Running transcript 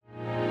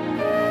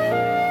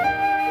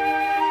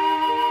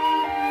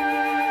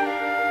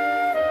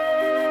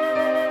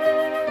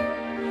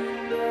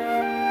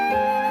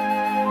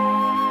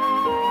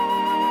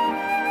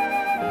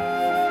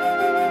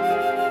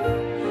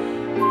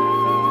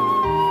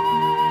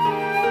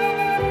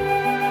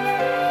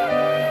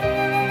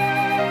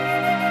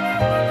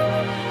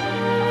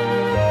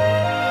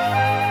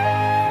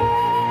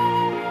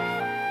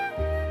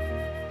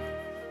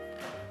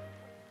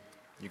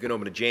can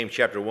open to James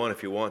chapter 1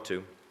 if you want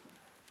to.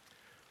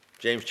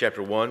 James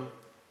chapter 1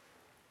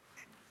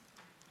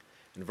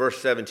 and verse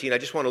 17. I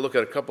just want to look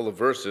at a couple of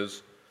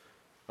verses,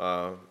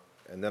 and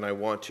then I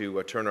want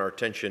to turn our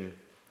attention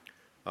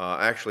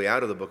actually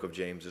out of the book of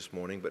James this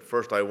morning. But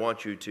first I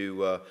want you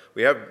to,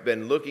 we have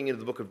been looking into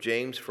the book of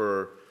James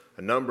for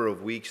a number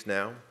of weeks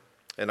now,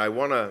 and I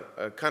want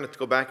to kind of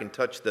go back and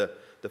touch the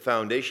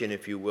foundation,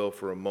 if you will,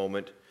 for a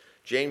moment.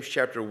 James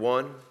chapter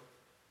 1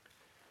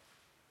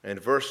 and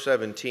verse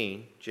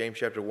 17. James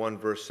chapter 1,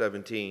 verse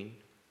 17.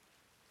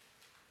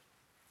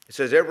 It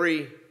says,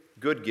 "Every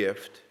good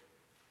gift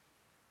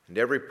and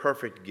every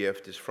perfect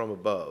gift is from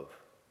above,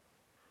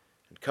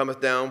 and cometh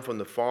down from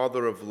the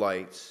Father of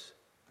lights,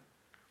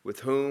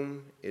 with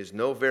whom is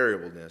no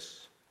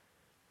variableness,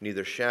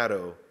 neither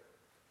shadow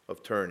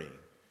of turning.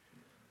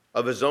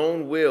 Of his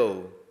own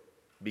will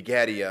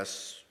begat he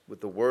us with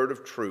the word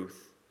of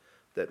truth,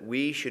 that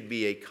we should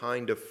be a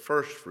kind of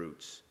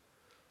firstfruits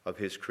of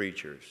his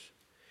creatures."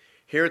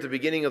 Here at the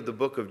beginning of the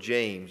book of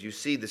James, you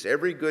see this,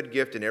 every good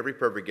gift and every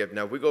perfect gift.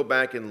 Now, if we go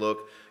back and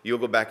look, you'll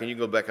go back and you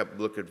can go back up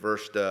and look at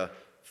verse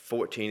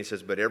 14. It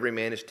says, "But every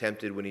man is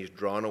tempted when he is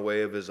drawn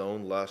away of his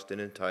own lust and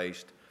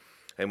enticed.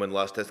 And when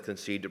lust hath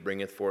conceived, it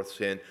bringeth forth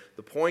sin."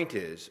 The point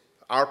is,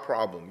 our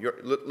problem,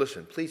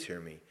 listen, please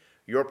hear me.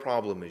 Your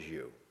problem is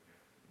you.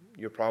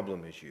 Your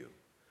problem is you.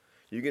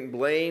 You can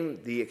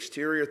blame the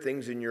exterior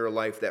things in your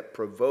life that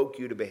provoke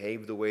you to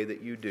behave the way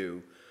that you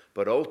do,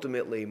 but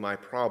ultimately my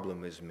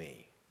problem is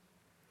me.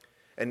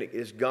 And it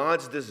is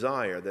God's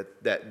desire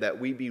that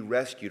we be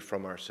rescued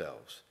from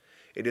ourselves.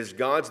 It is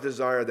God's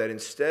desire that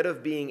instead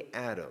of being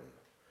Adam,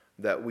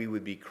 that we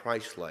would be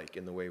Christ-like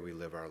in the way we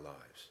live our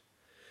lives.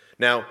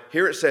 Now,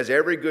 here it says,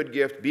 every good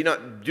gift, do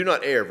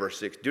not err, verse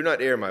 6. Do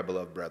not err, my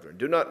beloved brethren.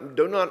 Do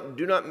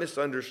not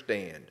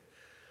misunderstand.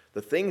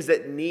 The things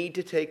that need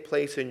to take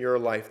place in your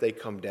life, they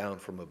come down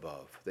from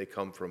above. They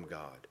come from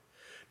God.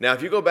 Now,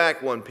 if you go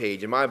back one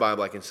page, in my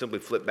Bible, I can simply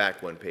flip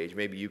back one page.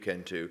 Maybe you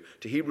can too.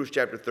 To Hebrews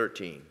chapter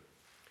 13.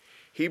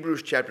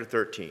 Hebrews chapter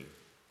 13.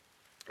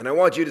 And I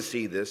want you to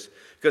see this,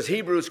 because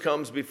Hebrews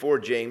comes before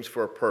James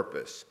for a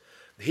purpose.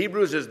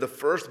 Hebrews is the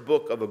first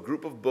book of a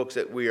group of books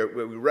that we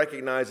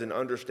recognize and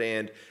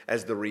understand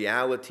as the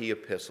reality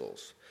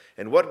epistles.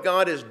 And what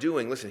God is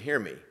doing, listen, hear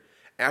me,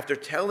 after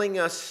telling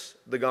us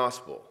the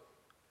gospel,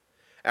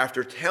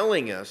 after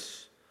telling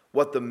us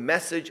what the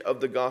message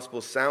of the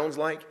gospel sounds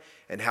like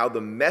and how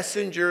the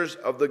messengers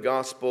of the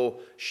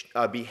gospel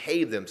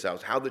behave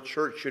themselves, how the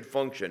church should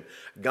function,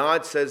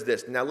 God says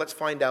this, now let's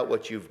find out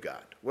what you've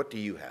got. What do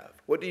you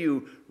have? What do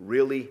you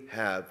really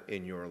have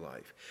in your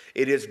life?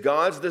 It is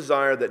God's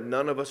desire that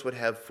none of us would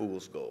have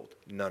fool's gold.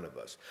 None of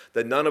us.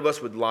 That none of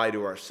us would lie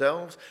to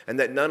ourselves, and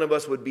that none of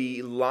us would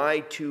be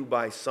lied to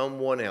by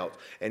someone else.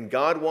 And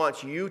God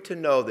wants you to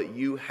know that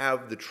you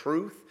have the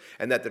truth,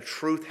 and that the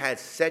truth has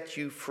set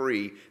you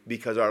free,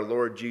 because our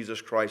Lord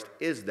Jesus Christ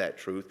is that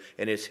truth,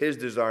 and it's his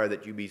desire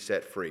that you be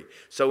set free.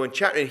 So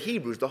in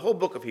Hebrews, the whole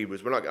book of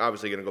Hebrews, we're not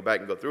obviously going to go back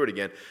and go through it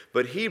again,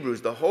 but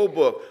Hebrews, the whole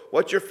book,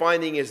 what you're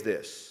finding is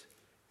this.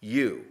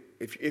 You,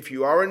 if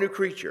you are a new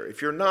creature,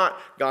 if you're not,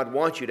 God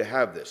wants you to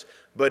have this.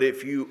 But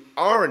if you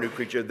are a new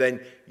creature,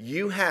 then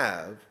you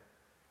have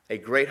a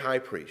great high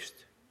priest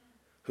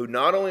who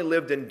not only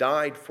lived and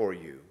died for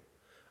you,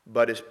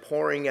 but is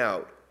pouring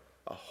out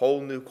a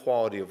whole new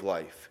quality of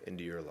life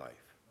into your life.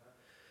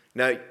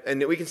 Now,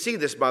 and we can see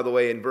this, by the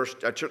way, in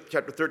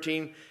chapter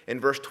 13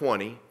 and verse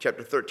 20.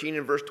 Chapter 13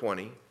 and verse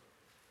 20.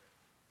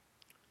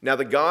 "Now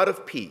the God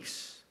of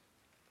peace,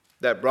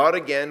 that brought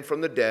again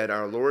from the dead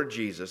our Lord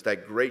Jesus,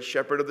 that great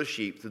shepherd of the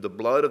sheep, through the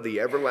blood of the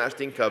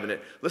everlasting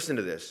covenant," listen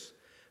to this,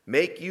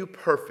 "make you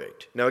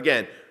perfect." Now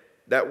again,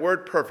 that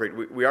word perfect,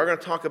 we are going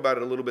to talk about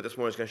it a little bit this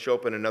morning. It's going to show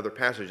up in another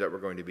passage that we're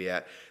going to be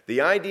at.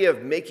 The idea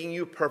of making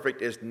you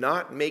perfect is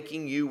not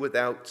making you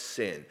without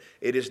sin.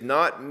 It is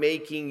not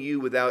making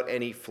you without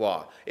any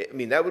flaw. I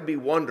mean, that would be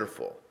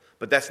wonderful,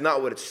 but that's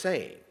not what it's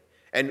saying.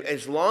 And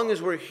as long as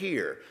we're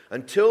here,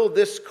 until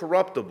this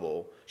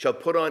corruptible shall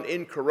put on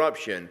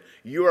incorruption,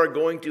 you are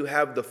going to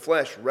have the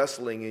flesh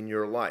wrestling in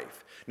your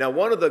life. Now,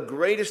 one of the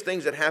greatest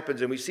things that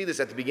happens, and we see this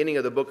at the beginning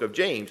of the book of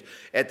James,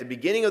 at the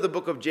beginning of the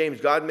book of James,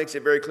 God makes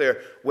it very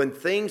clear,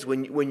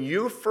 when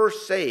you're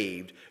first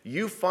saved,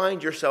 you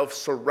find yourself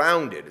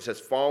surrounded. It says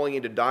falling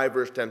into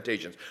diverse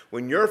temptations.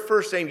 When you're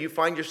first saved, you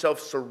find yourself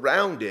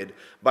surrounded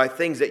by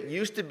things that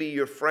used to be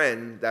your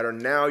friend that are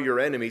now your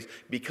enemies,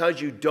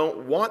 because you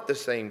don't want the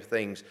same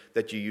things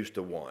that you used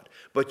to want.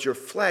 But your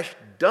flesh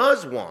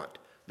does want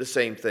the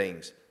same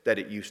things that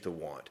it used to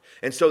want.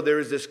 And so there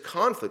is this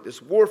conflict,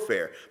 this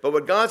warfare. But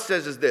what God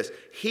says is this.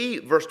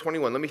 Verse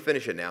 21, let me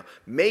finish it now.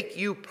 "Make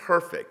you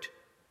perfect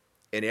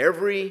in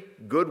every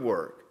good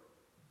work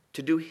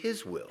to do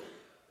his will."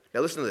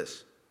 Now listen to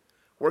this.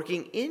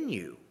 "Working in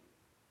you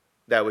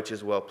that which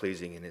is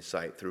well-pleasing in his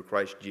sight, through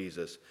Christ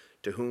Jesus,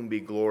 to whom be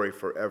glory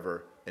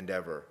forever and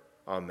ever.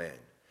 Amen."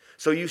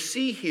 So you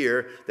see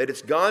here that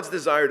it's God's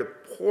desire to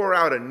pour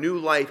out a new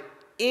life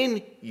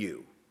in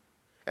you.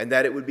 and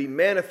that it would be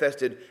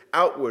manifested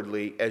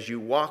outwardly as you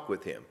walk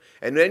with him.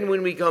 And then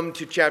when we come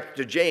to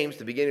James,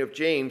 the beginning of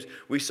James,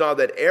 we saw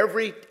that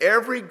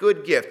every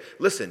good gift,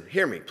 listen,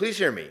 hear me, please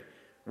hear me.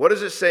 What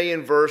does it say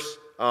in verse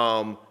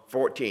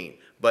 14?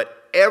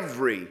 But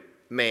every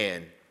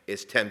man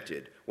is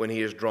tempted when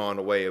he is drawn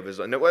away of his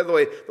own. Now, by the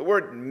way, the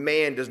word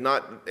man does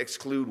not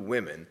exclude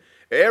women.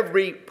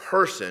 Every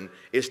person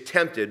is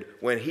tempted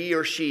when he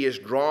or she is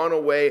drawn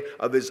away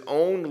of his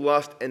own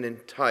lust and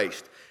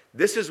enticed.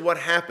 This is what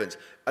happens.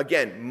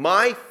 Again,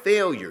 my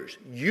failures,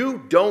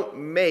 you don't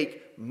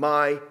make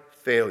my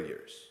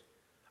failures.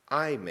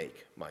 I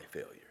make my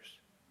failures.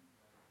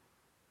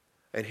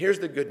 And here's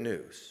the good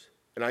news,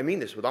 and I mean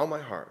this with all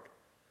my heart.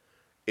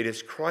 It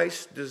is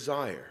Christ's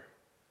desire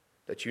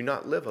that you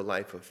not live a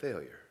life of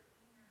failure.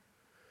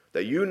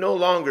 That you no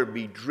longer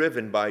be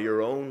driven by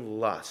your own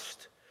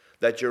lust.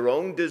 That your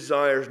own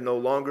desires no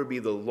longer be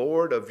the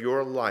Lord of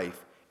your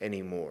life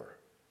anymore.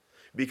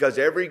 Because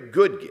every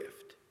good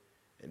gift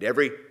and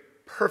every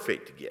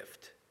perfect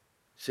gift.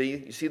 See,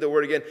 you see the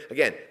word again?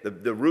 Again,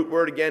 the root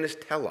word again is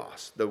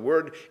telos. The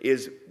word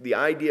is the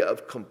idea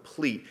of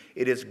complete.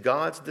 It is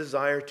God's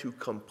desire to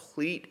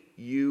complete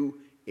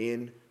you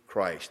in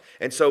Christ.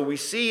 And so we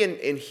see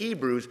in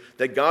Hebrews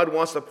that God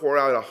wants to pour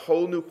out a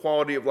whole new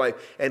quality of life.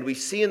 And we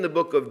see in the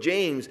book of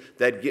James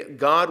that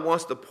God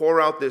wants to pour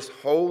out this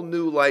whole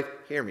new life,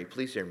 hear me,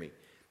 please hear me,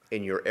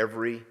 in your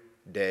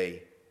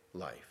everyday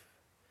life.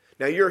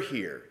 Now you're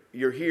here.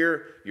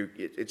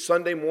 It's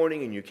Sunday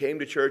morning and you came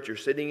to church, you're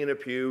sitting in a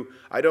pew.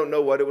 I don't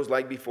know what it was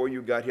like before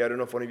you got here. I don't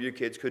know if one of your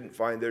kids couldn't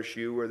find their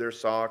shoe or their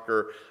sock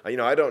or,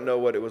 I don't know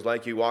what it was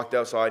like. You walked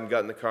outside and got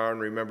in the car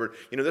and remembered.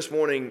 This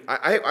morning,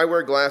 I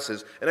wear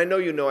glasses, and I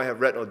know I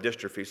have retinal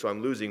dystrophy, so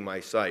I'm losing my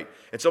sight.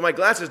 And so my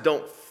glasses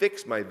don't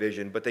fix my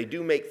vision, but they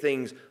do make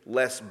things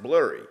less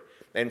blurry.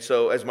 And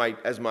so as my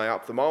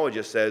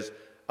ophthalmologist says,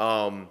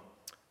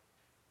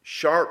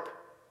 sharp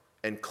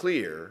and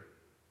clear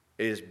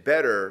is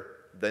better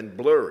than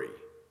blurry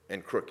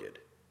and crooked.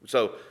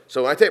 So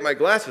when I take my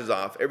glasses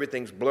off,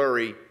 everything's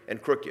blurry and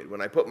crooked.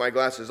 When I put my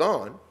glasses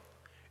on,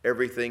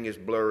 everything is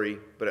blurry,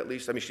 but at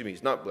least,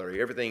 it's not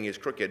blurry. Everything is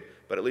crooked,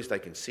 but at least I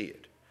can see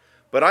it.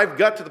 But I've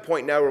got to the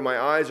point now where my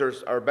eyes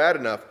are bad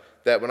enough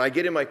that when I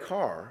get in my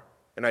car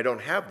and I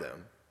don't have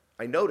them,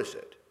 I notice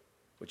it,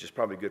 which is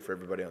probably good for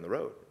everybody on the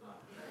road.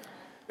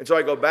 And so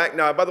I go back.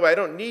 Now, by the way, I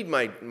don't need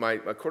my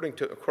according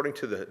to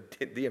the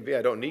DMV,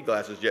 I don't need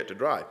glasses yet to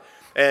drive.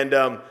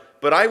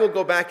 But I will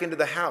go back into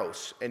the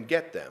house and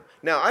get them.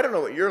 Now, I don't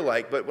know what you're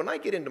like, but when I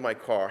get into my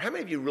car, how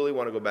many of you really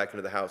want to go back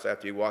into the house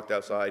after you walked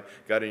outside,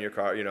 got in your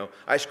car?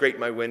 I scraped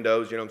my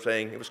windows, what I'm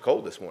saying? It was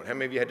cold this morning. How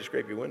many of you had to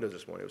scrape your windows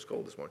this morning? It was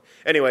cold this morning.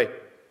 Anyway,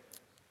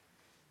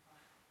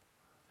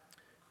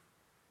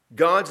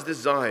 God's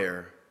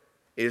desire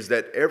is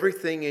that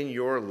everything in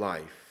your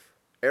life,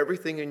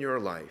 in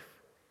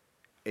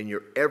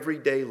your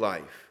everyday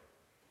life,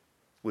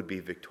 would be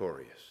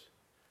victorious.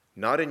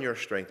 Not in your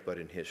strength, but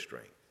in his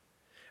strength.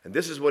 And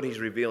this is what he's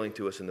revealing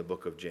to us in the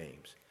book of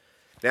James.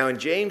 Now in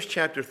James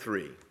chapter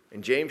 3,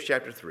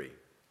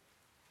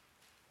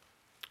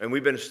 and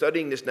we've been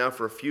studying this now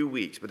for a few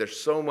weeks, but there's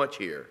so much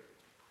here.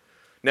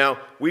 Now,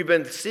 we've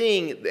been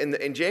seeing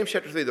in James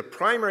chapter 3, the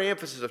primary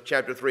emphasis of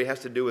chapter 3 has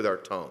to do with our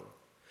tongue.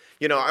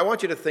 I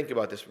want you to think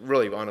about this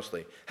really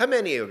honestly. How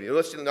many of you,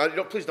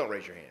 please don't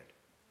raise your hand.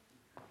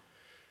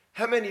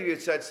 How many of you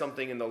had said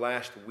something in the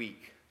last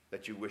week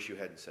that you wish you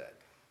hadn't said?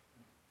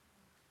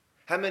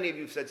 How many of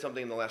you have said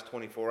something in the last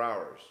 24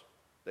 hours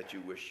that you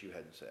wish you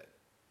hadn't said?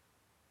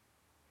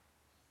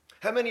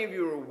 How many of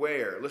you are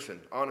aware, listen,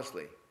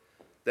 honestly,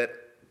 that,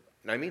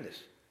 and I mean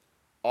this,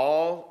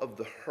 all of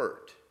the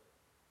hurt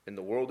in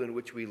the world in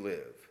which we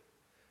live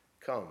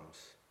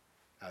comes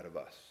out of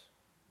us?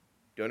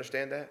 Do you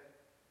understand that?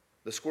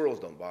 The squirrels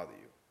don't bother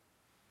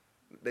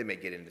you. They may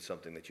get into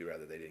something that you'd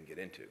rather they didn't get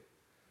into,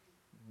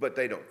 but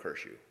they don't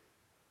curse you,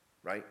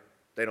 right?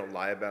 They don't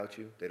lie about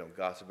you. They don't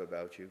gossip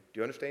about you. Do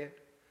you understand?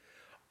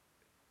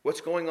 What's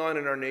going on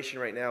in our nation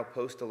right now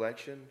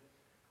post-election,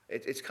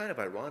 it's kind of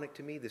ironic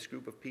to me, this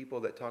group of people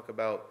that talk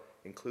about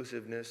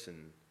inclusiveness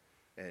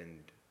and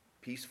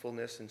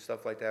peacefulness and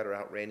stuff like that are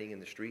out ranting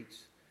in the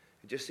streets.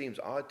 It just seems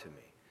odd to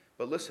me.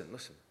 But listen,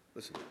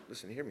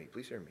 hear me,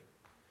 please hear me.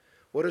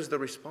 What is the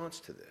response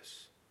to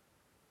this?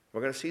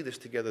 We're going to see this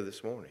together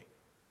this morning.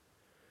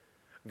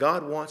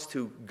 God wants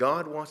to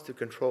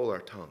control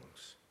our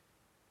tongues.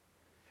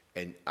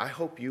 And I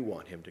hope you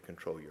want him to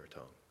control your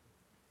tongue.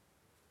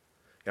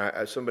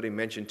 Now, somebody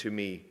mentioned to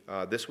me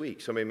this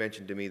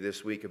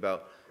week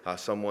about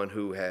someone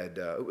who had,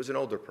 it was an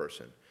older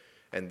person.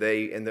 I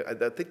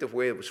think the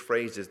way it was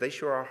phrased is, they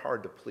sure are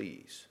hard to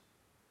please.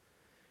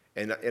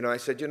 And I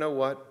said, you know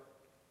what?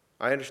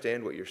 I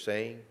understand what you're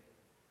saying,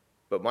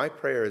 but my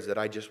prayer is that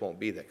I just won't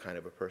be that kind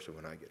of a person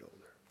when I get older.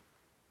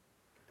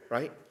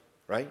 Right?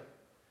 I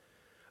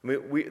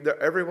mean,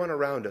 everyone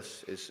around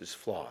us is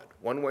flawed,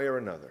 one way or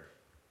another.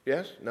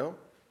 Yes? No?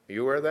 Are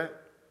you aware of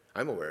that?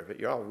 I'm aware of it.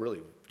 You're all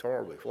really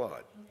horribly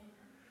flawed.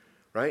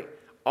 Right?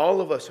 All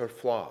of us are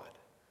flawed.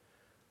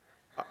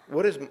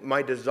 What is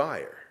my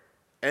desire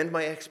and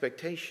my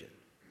expectation,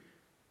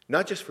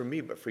 not just for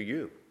me, but for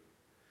you,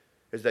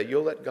 is that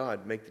you'll let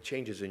God make the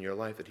changes in your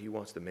life that he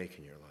wants to make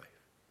in your life.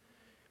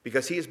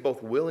 Because he is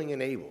both willing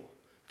and able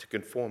to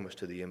conform us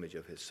to the image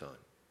of his Son.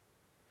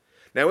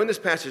 Now, in this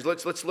passage,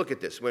 let's look at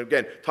this. When,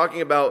 again,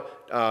 talking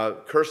about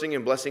cursing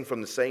and blessing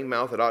from the same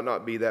mouth, it ought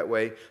not be that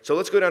way. So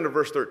let's go down to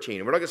verse 13.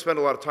 And we're not going to spend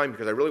a lot of time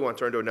because I really want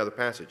to turn to another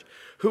passage.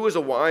 Who is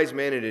a wise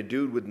man and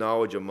endued with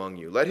knowledge among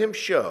you? Let him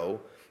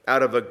show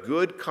out of a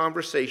good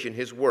conversation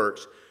his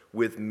works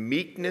with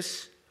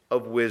meekness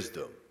of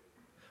wisdom.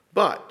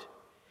 But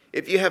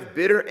if you have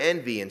bitter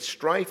envy and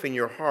strife in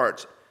your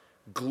hearts,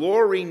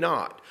 glory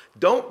not.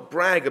 Don't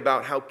brag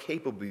about how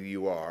capable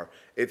you are.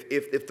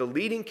 If the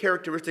leading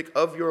characteristic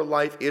of your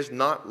life is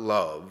not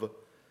love,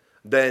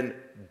 then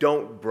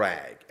don't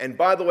brag. And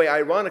by the way,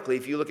 ironically,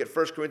 if you look at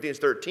 1 Corinthians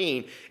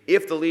 13,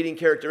 if the leading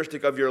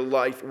characteristic of your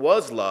life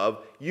was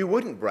love, you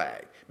wouldn't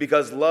brag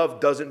because love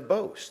doesn't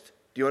boast.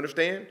 Do you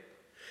understand?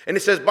 And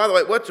it says, by the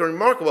way, what's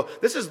remarkable,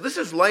 this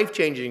is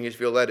life-changing if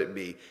you'll let it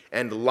be,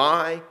 and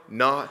lie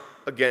not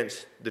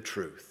against the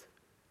truth.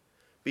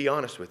 Be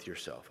honest with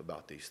yourself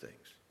about these things.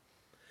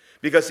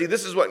 Because see,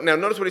 this is what, now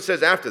notice what he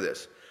says after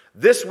this.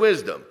 This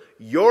wisdom,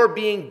 your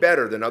being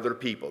better than other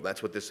people,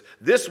 that's what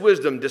this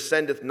wisdom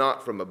descendeth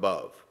not from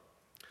above,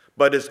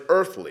 but is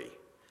earthly,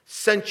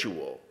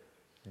 sensual,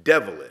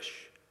 devilish.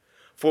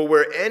 For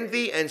where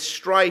envy and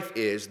strife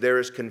is, there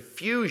is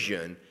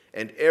confusion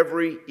and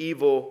every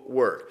evil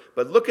work.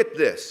 But look at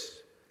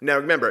this. Now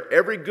remember,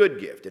 every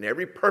good gift and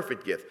every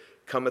perfect gift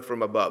cometh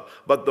from above.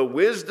 But the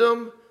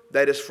wisdom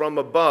that is from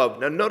above,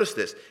 now notice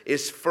this,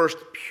 is first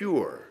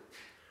pure,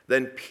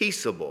 then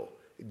peaceable,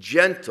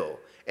 gentle,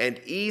 and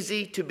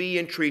easy to be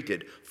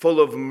entreated,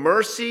 full of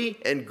mercy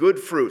and good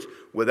fruits,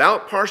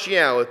 without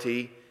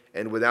partiality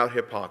and without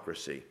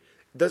hypocrisy.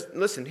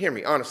 Listen, hear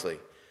me, honestly.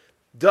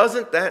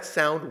 Doesn't that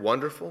sound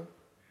wonderful?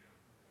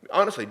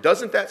 Honestly,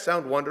 doesn't that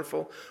sound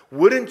wonderful?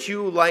 Wouldn't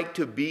you like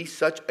to be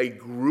such a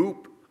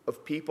group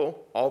of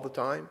people all the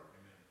time?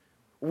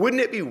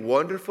 Wouldn't it be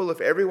wonderful if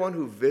everyone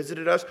who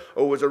visited us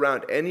or was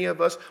around any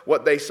of us,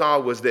 what they saw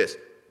was this: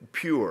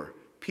 pure,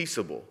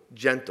 peaceable,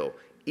 gentle,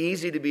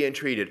 easy to be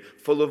entreated,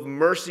 full of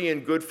mercy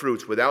and good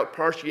fruits, without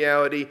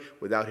partiality,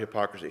 without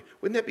hypocrisy.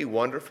 Wouldn't that be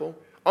wonderful?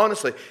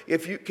 Honestly,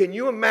 can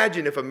you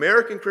imagine if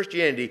American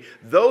Christianity,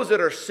 those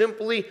that are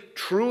simply,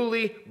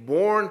 truly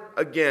born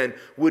again,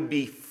 would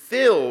be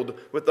filled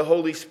with the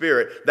Holy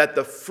Spirit, that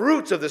the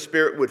fruits of the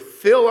Spirit would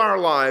fill our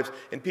lives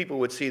and people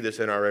would see this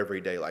in our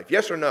everyday life?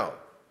 Yes or no?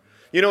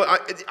 You know,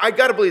 I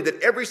got to believe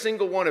that every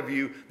single one of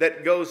you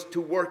that goes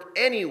to work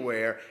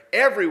anywhere,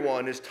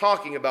 everyone is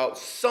talking about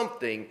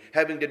something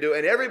having to do,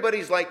 and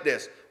everybody's like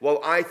this: well,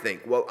 I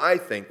think, well, I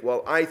think,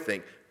 well, I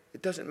think.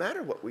 It doesn't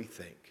matter what we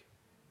think.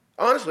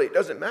 Honestly, it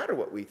doesn't matter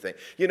what we think.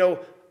 You know,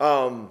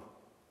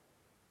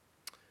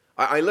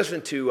 I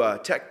listen to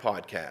tech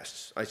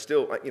podcasts.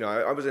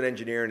 I was an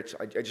engineer, and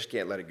I just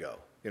can't let it go.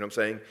 You know what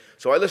I'm saying?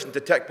 So I listen to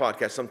tech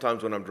podcasts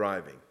sometimes when I'm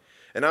driving.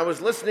 And I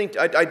was listening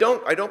to, I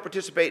don't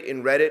participate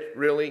in Reddit,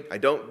 really. I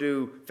don't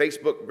do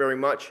Facebook very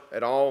much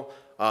at all,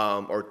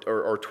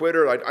 or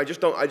Twitter. I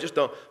just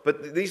don't.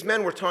 But these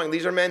men were talking,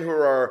 these are men who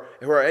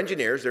are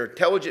engineers, they're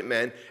intelligent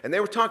men, and they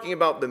were talking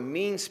about the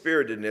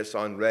mean-spiritedness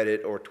on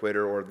Reddit or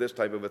Twitter or this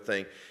type of a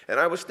thing. And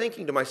I was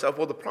thinking to myself,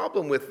 well, the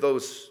problem with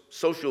those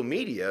social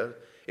media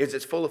is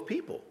it's full of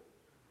people,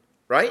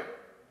 right?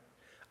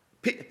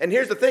 And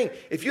here's the thing,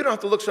 if you don't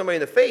have to look somebody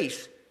in the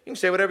face, you can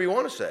say whatever you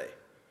want to say.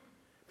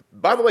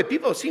 By the way,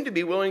 people seem to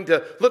be willing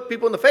to look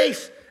people in the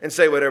face and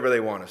say whatever they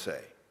want to say.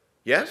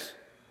 Yes?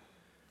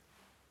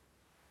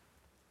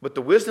 But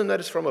the wisdom that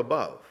is from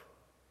above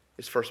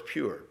is first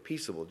pure,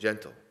 peaceable,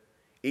 gentle,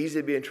 easy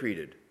to be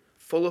entreated,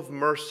 full of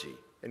mercy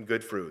and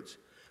good fruits,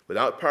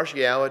 without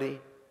partiality,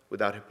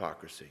 without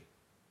hypocrisy.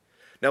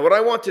 Now, what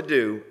I want to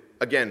do,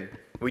 again,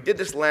 we did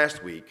this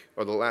last week,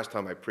 or the last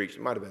time I preached,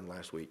 it might have been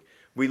last week.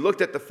 We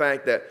looked at the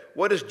fact that,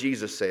 what does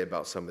Jesus say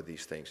about some of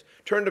these things?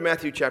 Turn to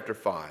Matthew chapter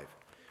 5.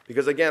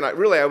 Because again, I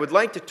would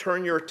like to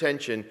turn your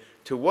attention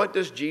to what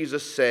does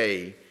Jesus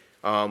say.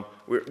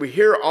 We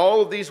hear all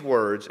of these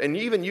words, and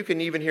even you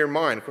can even hear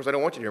mine. Of course, I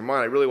don't want you to hear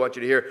mine. I really want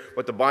you to hear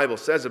what the Bible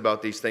says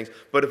about these things.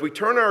 But if we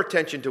turn our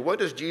attention to what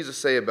does Jesus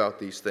say about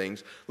these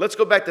things, let's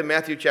go back to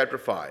Matthew chapter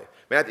 5.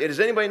 Does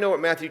anybody know what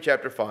Matthew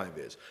chapter 5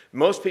 is?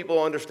 Most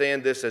people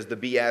understand this as the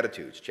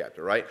Beatitudes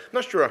chapter, right? I'm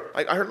not sure.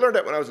 I learned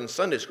that when I was in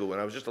Sunday school when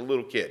I was just a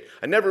little kid.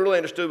 I never really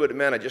understood what it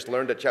meant. I just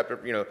learned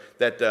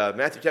that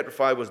Matthew chapter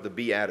 5 was the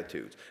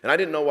Beatitudes. And I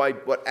didn't know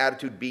what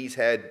attitude bees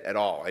had at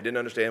all. I didn't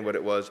understand what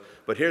it was.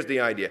 But here's the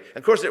idea. And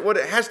of course, what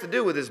it has to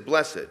do with is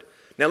blessed.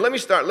 Now let me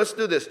start. Let's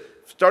do this.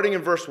 Starting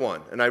in verse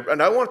 1.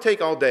 And I won't take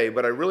all day,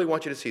 but I really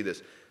want you to see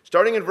this.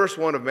 Starting in verse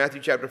 1 of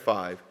Matthew chapter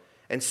 5.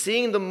 And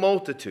seeing the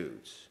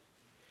multitudes,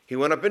 he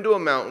went up into a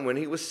mountain. When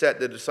he was set,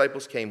 the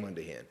disciples came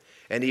unto him.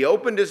 And he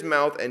opened his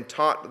mouth and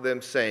taught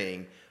them,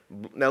 saying,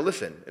 now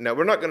listen, now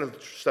we're not going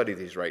to study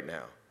these right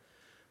now.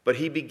 But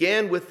he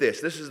began with this.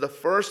 This is the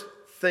first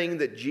thing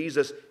that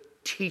Jesus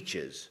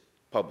teaches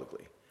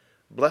publicly.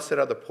 Blessed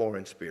are the poor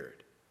in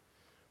spirit,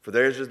 for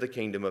theirs is the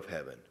kingdom of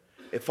heaven.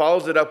 It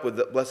follows it up with,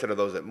 blessed are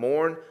those that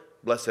mourn,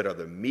 blessed are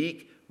the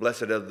meek,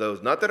 blessed are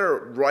those not that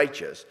are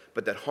righteous,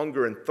 but that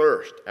hunger and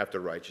thirst after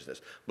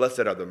righteousness. Blessed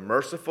are the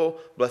merciful,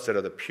 blessed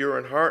are the pure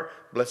in heart,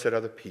 blessed are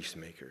the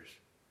peacemakers.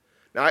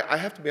 Now, I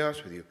have to be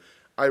honest with you.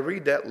 I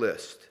read that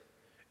list,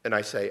 and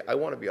I say, I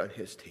want to be on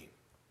his team.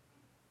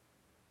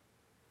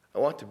 I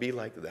want to be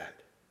like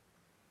that.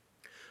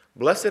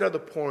 Blessed are the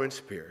poor in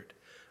spirit.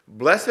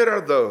 Blessed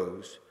are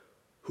those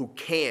who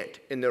can't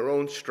in their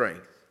own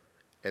strength,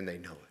 and they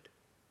know it.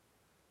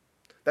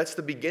 That's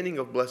the beginning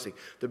of blessing.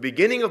 The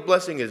beginning of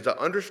blessing is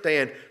to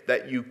understand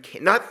that you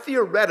can, not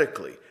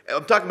theoretically,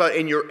 I'm talking about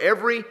in your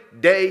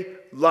everyday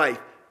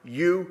life,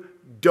 you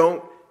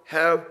don't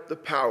have the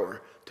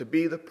power to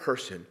be the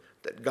person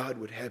that God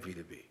would have you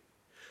to be.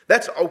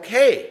 That's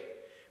okay,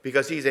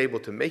 because he's able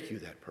to make you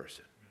that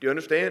person. Do you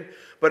understand?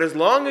 But as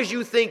long as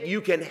you think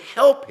you can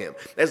help him,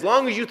 as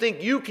long as you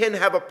think you can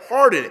have a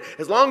part in it,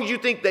 as long as you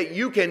think that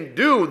you can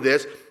do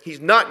this, he's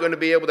not going to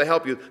be able to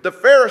help you. The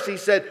Pharisee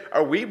said,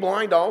 are we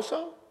blind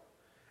also?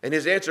 And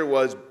his answer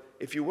was,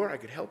 if you were, I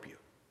could help you.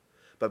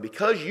 But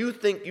because you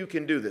think you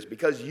can do this,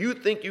 because you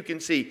think you can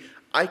see,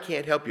 I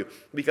can't help you.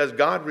 Because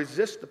God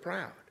resists the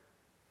proud,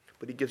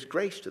 but he gives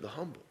grace to the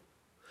humble.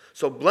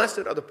 So blessed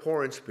are the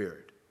poor in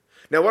spirit.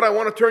 Now, what I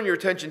want to turn your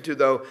attention to,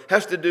 though,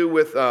 has to do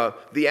with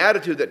the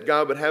attitude that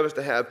God would have us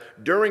to have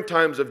during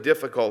times of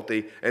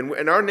difficulty.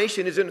 And our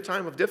nation is in a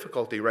time of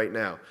difficulty right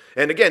now.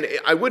 And again,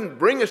 I wouldn't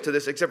bring us to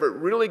this, except for it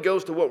really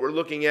goes to what we're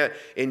looking at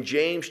in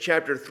James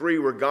chapter 3,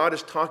 where God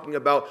is talking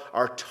about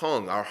our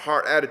tongue, our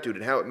heart attitude,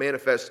 and how it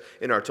manifests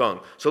in our tongue.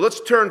 So let's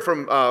turn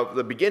from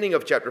the beginning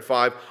of chapter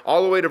 5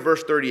 all the way to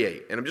verse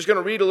 38. And I'm just going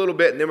to read a little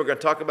bit, and then we're going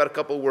to talk about a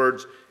couple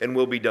words, and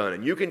we'll be done.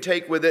 And you can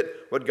take with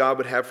it what God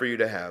would have for you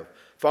to have.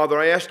 Father,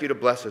 I ask you to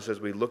bless us as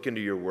we look into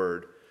your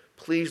word.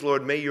 Please,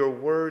 Lord, may your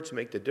words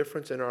make the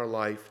difference in our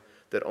life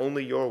that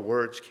only your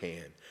words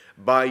can.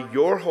 By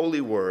your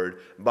holy word,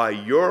 by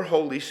your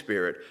Holy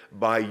Spirit,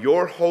 by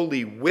your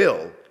holy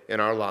will in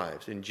our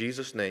lives. In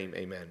Jesus' name,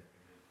 amen.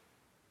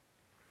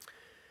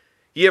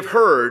 Ye have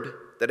heard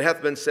that it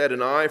hath been said,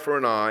 an eye for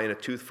an eye and a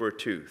tooth for a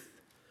tooth.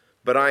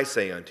 But I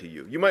say unto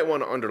you. You might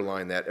want to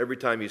underline that every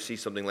time you see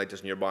something like this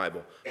in your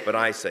Bible. But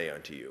I say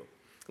unto you.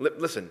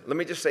 Listen, let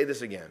me just say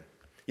this again.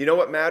 You know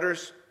what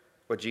matters?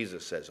 What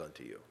Jesus says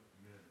unto you.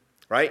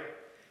 Right?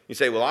 You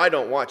say, well, I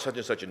don't watch such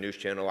and such a news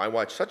channel. I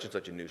watch such and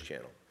such a news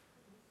channel.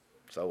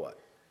 So what?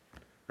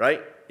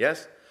 Right?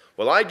 Yes?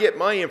 Well, I get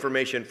my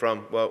information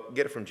from, well,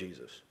 get it from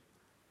Jesus.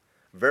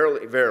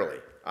 Verily, verily,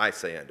 I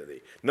say unto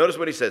thee. Notice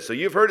what he says. So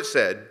you've heard it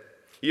said,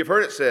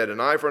 an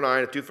eye for an eye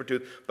and a tooth for a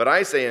tooth. But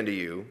I say unto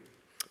you,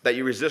 that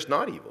you resist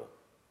not evil.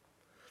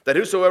 That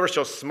whosoever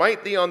shall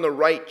smite thee on the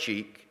right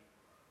cheek,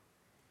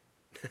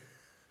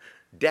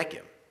 deck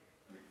him.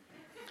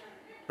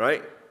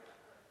 Right?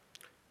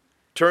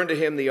 Turn to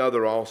him the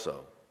other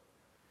also.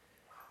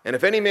 And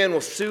if any man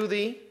will sue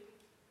thee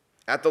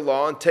at the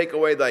law and take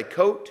away thy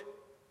coat,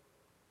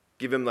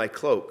 give him thy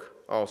cloak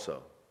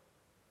also.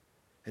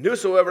 And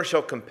whosoever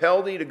shall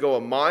compel thee to go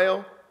a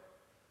mile,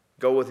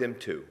 go with him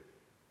too.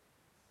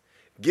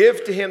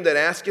 Give to him that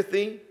asketh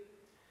thee,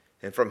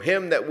 and from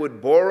him that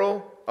would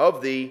borrow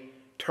of thee,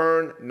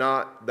 turn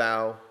not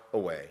thou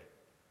away.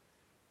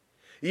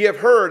 Ye have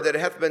heard that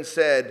it hath been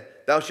said,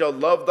 thou shalt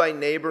love thy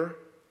neighbor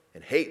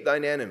and hate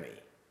thine enemy.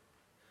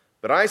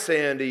 But I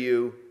say unto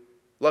you,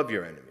 love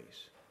your enemies.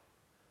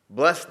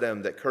 Bless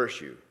them that curse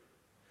you.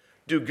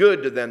 Do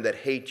good to them that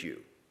hate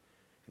you.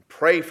 And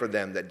pray for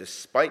them that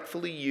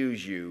despitefully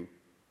use you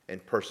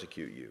and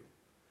persecute you,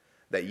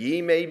 that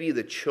ye may be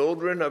the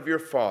children of your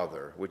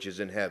Father which is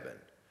in heaven.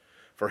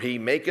 For he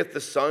maketh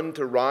the sun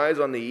to rise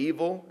on the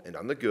evil and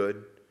on the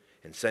good,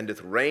 and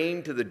sendeth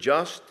rain to the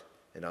just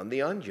and on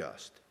the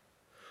unjust.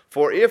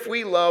 For if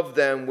ye love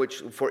them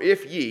which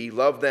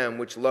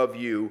love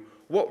you,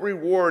 what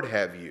reward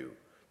have you?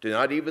 Do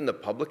not even the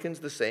publicans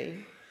the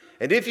same?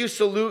 And if you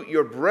salute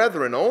your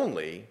brethren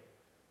only,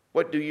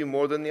 what do you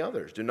more than the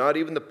others? Do not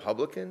even the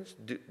publicans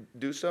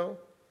do so?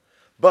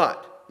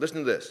 But, listen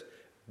to this,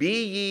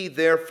 be ye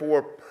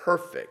therefore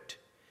perfect,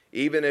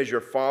 even as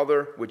your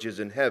Father which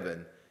is in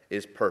heaven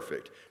is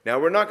perfect. Now,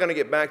 we're not going to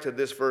get back to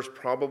this verse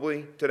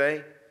probably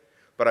today,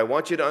 but I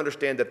want you to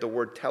understand that the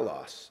word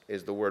telos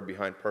is the word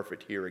behind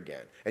perfect here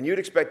again. And you'd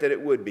expect that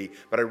it would be,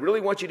 but I really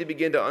want you to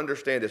begin to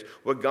understand this.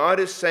 What God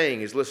is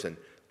saying is, listen,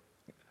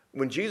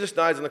 when Jesus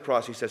dies on the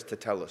cross, he says,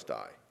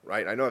 tetelestai,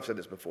 right? I know I've said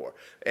this before.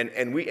 And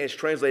it's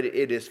translated,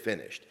 it is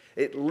finished.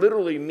 It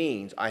literally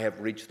means I have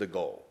reached the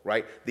goal,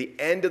 right? The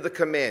end of the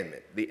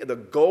commandment, the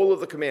goal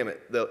of the commandment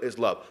is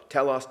love.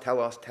 Telos,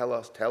 telos,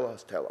 telos,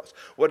 telos, telos.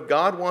 What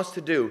God wants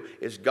to do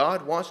is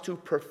God wants to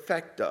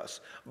perfect us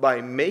by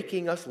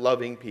making us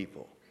loving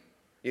people.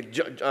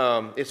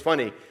 It's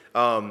funny.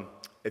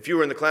 If you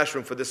were in the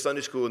classroom for this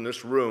Sunday school in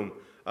this room,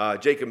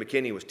 Jacob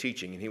McKinney was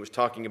teaching, and he was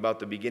talking about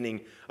the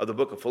beginning of the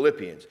book of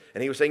Philippians.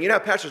 And he was saying, you know how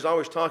pastors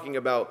always talking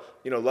about,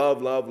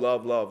 love, love,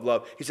 love, love,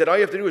 love. He said, all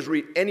you have to do is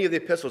read any of the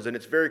epistles, and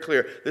it's very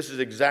clear this is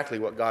exactly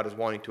what God is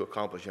wanting to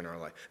accomplish in our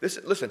life.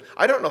 Listen,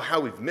 I don't know how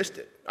we've missed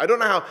it. I don't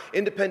know how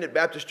independent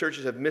Baptist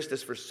churches have missed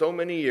this for so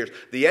many years.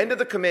 The end of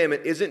the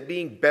commandment isn't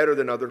being better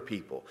than other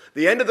people.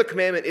 The end of the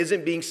commandment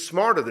isn't being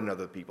smarter than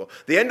other people.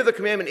 The end of the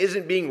commandment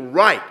isn't being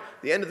right.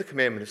 The end of the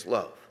commandment is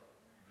love.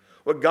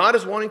 What God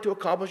is wanting to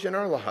accomplish in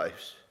our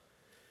lives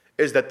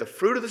is that the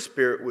fruit of the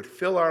Spirit would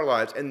fill our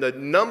lives. And the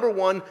number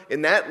one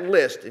in that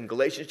list in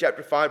Galatians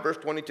chapter 5, verse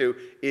 22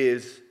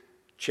 is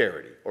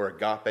charity or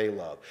agape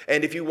love.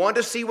 And if you want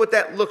to see what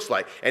that looks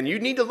like, and you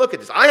need to look at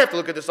this, I have to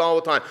look at this all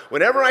the time.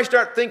 Whenever I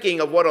start thinking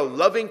of what a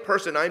loving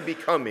person I'm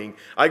becoming,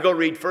 I go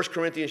read 1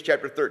 Corinthians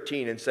chapter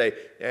 13 and say,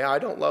 yeah, I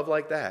don't love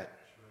like that.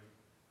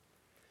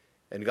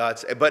 And God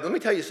said, but let me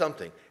tell you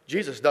something.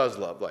 Jesus does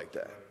love like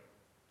that.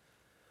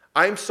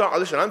 I'm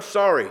sorry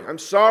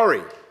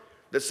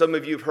that some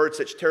of you have heard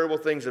such terrible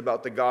things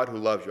about the God who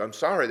loves you. I'm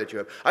sorry that you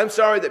have. I'm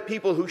sorry that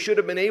people who should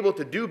have been able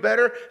to do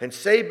better and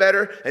say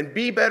better and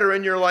be better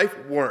in your life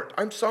weren't.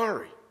 I'm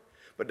sorry.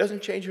 But it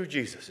doesn't change who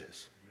Jesus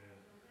is.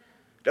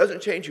 It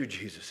doesn't change who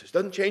Jesus is. It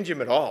doesn't change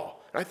him at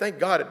all. And I thank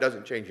God it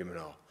doesn't change him at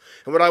all.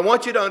 And what I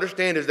want you to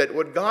understand is that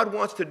what God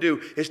wants to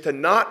do is to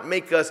not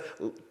make us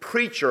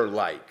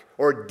preacher-like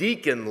or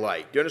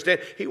deacon-like. Do you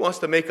understand? He wants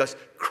to make us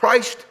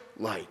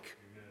Christ-like.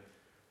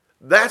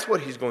 That's what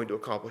he's going to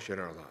accomplish in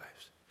our lives.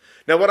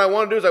 Now, what I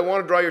want to do is I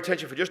want to draw your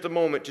attention for just a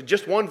moment to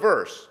just one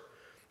verse.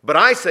 But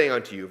I say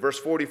unto you, verse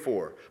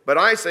 44, but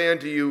I say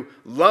unto you,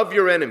 love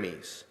your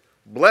enemies,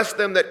 bless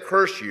them that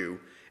curse you,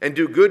 and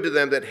do good to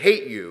them that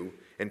hate you,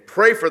 and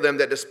pray for them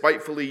that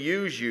despitefully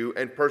use you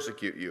and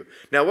persecute you.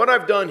 Now, what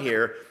I've done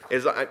here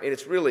is, and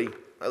it's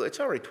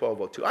already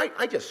 12:02.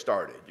 I just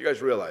started. You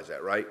guys realize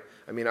that, right?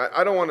 I mean,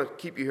 I don't want to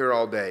keep you here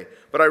all day,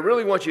 but I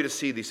really want you to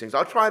see these things.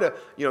 I'll try to,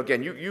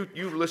 again,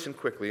 you listen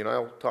quickly, and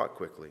I'll talk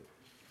quickly.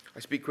 I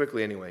speak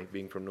quickly anyway,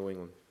 being from New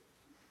England.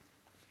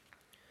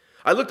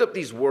 I looked up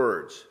these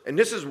words, and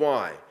this is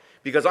why.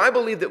 Because I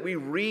believe that we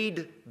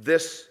read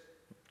this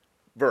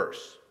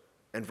verse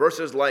and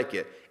verses like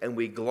it, and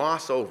we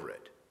gloss over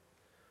it.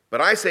 But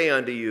I say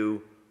unto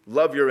you,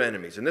 love your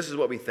enemies. And this is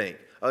what we think.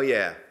 Oh,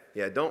 yeah,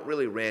 don't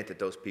really rant at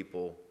those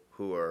people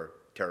who are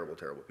terrible,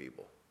 terrible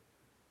people.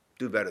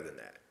 Do better than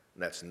that.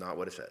 And that's not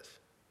what it says.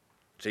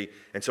 See?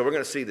 And so we're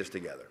going to see this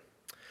together.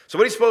 So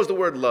what do you suppose the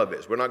word love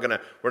is? We're not going,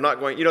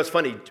 it's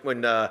funny,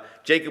 when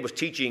Jacob was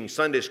teaching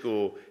Sunday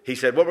school, he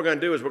said, what we're going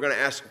to do is we're going to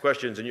ask some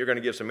questions and you're going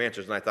to give some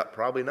answers. And I thought,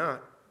 probably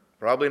not.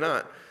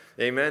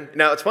 Amen?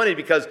 Now, it's funny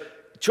because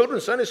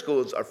children's Sunday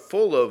schools are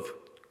full of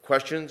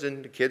questions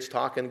and the kids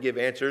talk and give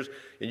answers.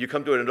 And you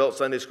come to an adult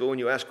Sunday school and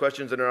you ask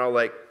questions and they're all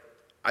like,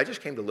 I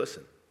just came to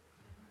listen.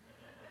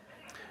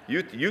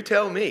 You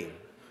tell me.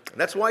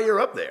 That's why you're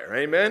up there,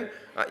 amen?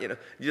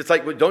 It's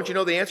like, well, don't you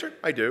know the answer?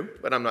 I do,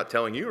 but I'm not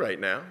telling you right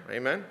now,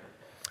 amen?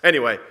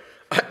 Anyway,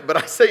 but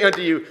I say unto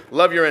you,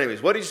 love your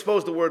enemies. What do you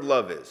suppose the word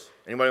love is?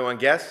 Anybody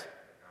want to guess?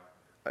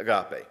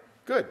 Agape.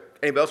 Good.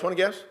 Anybody else want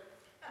to guess?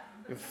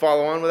 You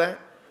follow on with that?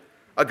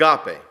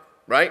 Agape,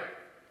 right?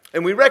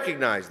 And we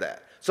recognize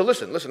that. So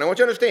listen, I want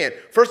you to understand.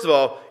 First of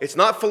all, it's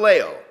not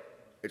phileo.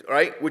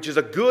 Right? Which is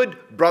a good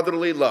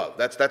brotherly love.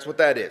 That's what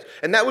that is.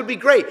 And that would be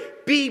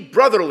great. Be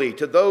brotherly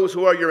to those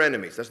who are your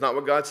enemies. That's not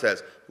what God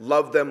says.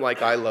 Love them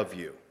like I love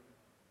you.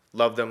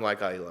 Love them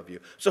like I love you.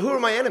 So who are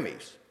my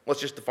enemies?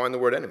 Let's just define the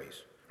word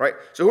enemies. Right?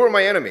 So who are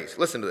my enemies?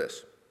 Listen to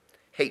this.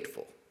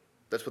 Hateful.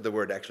 That's what the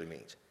word actually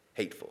means.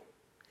 Hateful.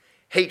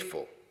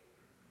 Hateful.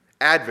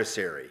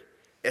 Adversary.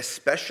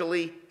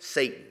 Especially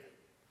Satan.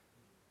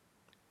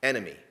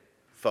 Enemy.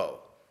 Foe.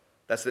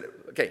 That's it.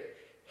 Okay.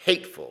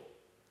 Hateful.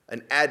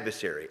 An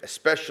adversary,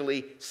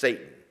 especially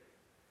Satan,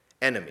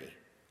 enemy,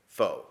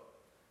 foe.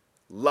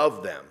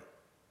 Love them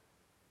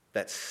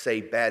that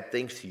say bad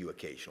things to you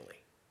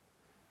occasionally.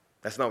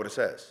 That's not what it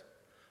says.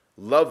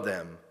 Love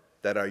them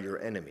that are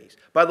your enemies.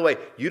 By the way,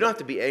 you don't have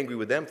to be angry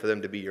with them for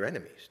them to be your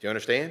enemies. Do you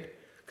understand?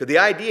 Because the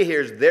idea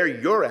here is they're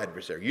your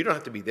adversary. You don't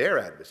have to be their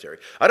adversary.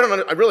 I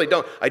really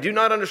don't. I do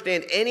not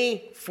understand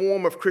any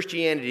form of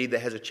Christianity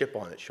that has a chip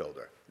on its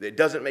shoulder. It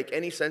doesn't make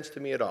any sense to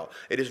me at all.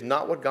 It is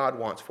not what God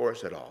wants for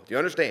us at all. Do you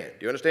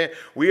understand?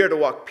 We are to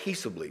walk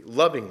peaceably,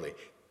 lovingly,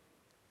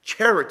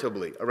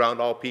 charitably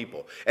around all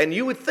people. And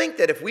you would think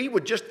that if we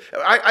would just,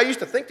 I used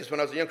to think this when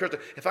I was a young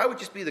Christian, if I would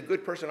just be the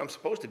good person I'm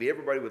supposed to be,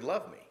 everybody would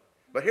love me.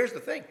 But here's the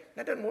thing,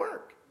 that doesn't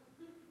work,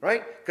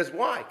 right? Because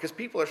why? Because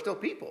people are still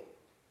people,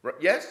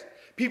 yes?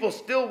 People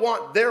still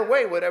want their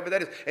way, whatever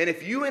that is. And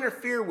if you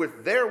interfere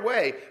with their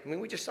way,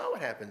 we just saw what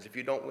happens if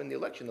you don't win the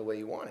election the way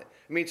you want it.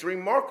 It's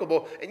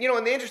remarkable. And,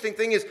 and the interesting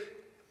thing is,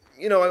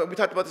 we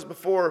talked about this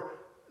before,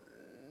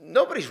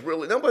 nobody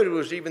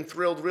was even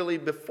thrilled really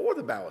before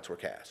the ballots were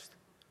cast,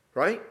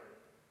 right?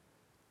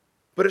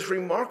 But it's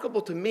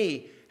remarkable to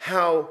me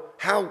how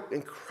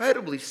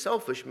incredibly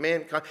selfish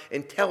mankind,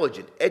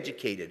 intelligent,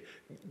 educated,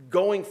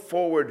 going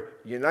forward,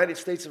 United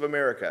States of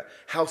America,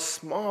 how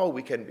small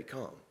we can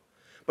become.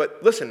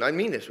 But listen, I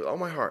mean this with all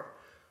my heart.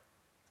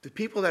 The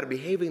people that are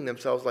behaving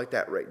themselves like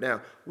that right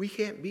now, we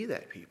can't be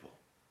that people.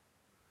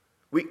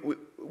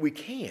 We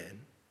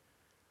can,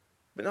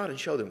 but not and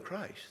show them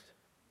Christ.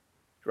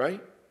 Right?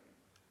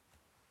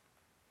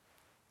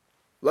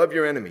 Love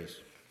your enemies.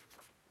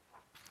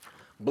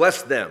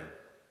 Bless them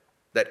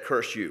that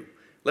curse you.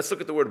 Let's look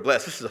at the word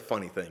bless. This is a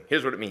funny thing.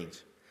 Here's what it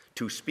means.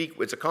 To speak,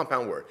 it's a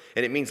compound word,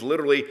 and it means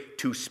literally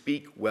to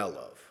speak well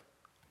of.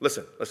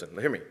 Listen,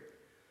 hear me.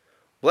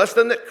 Bless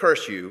them that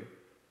curse you.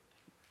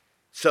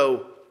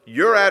 So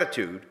your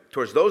attitude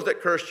towards those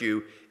that curse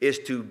you is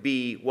to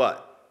be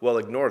what? Well,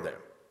 ignore them.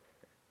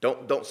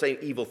 Don't say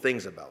evil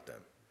things about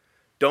them.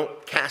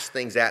 Don't cast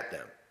things at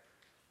them.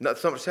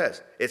 That's not what it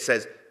says. It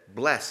says,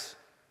 bless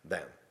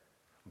them.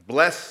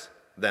 Bless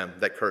them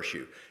that curse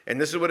you.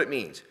 And this is what it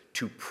means,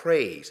 to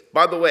praise.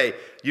 By the way,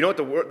 you know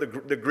what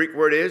the Greek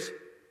word is?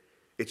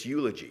 It's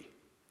eulogy.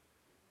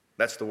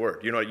 That's the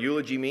word. You know what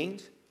eulogy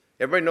means?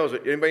 Everybody knows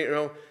it. Anybody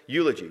know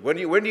eulogy? When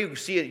do you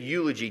see a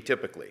eulogy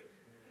typically?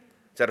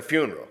 It's at a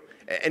funeral.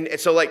 And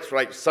so like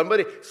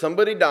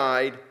somebody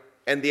died,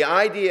 and the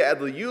idea of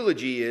the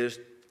eulogy is,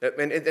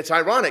 and it's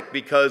ironic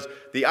because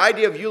the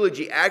idea of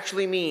eulogy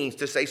actually means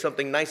to say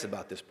something nice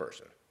about this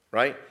person,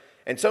 right?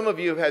 And some of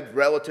you have had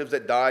relatives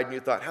that died, and you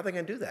thought, how are they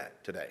going to do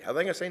that today? How are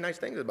they going to say nice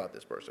things about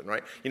this person,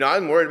 right? You know,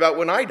 I'm worried about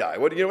when I die.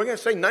 We're going to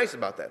say nice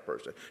about that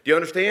person. Do you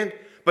understand?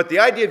 But the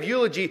idea of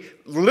eulogy,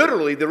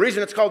 literally, the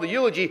reason it's called the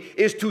eulogy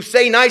is to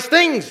say nice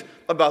things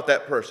about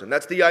that person.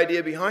 That's the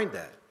idea behind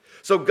that.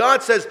 So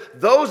God says,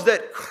 those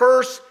that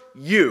curse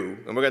you,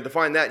 and we're going to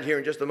define that here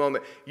in just a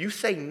moment, you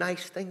say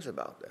nice things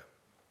about them.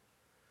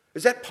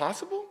 Is that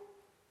possible?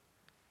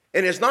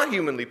 And it's not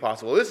humanly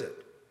possible, is it?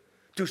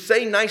 To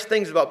say nice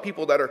things about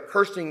people that are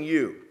cursing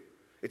you.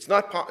 It's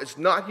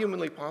not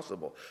humanly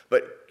possible,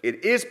 but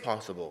it is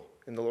possible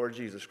in the Lord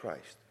Jesus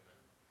Christ.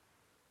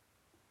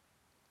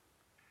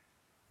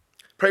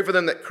 Pray for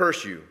them that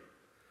curse you.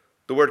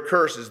 The word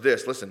curse is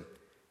this, listen.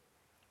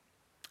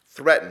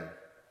 Threaten,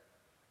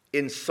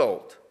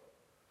 insult,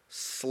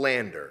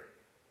 slander,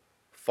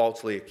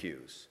 falsely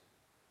accuse.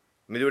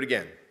 Let me do it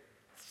again.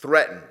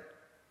 Threaten,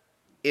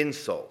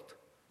 insult,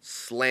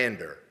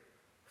 slander,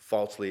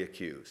 falsely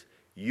accuse.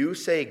 You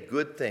say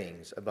good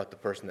things about the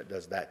person that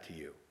does that to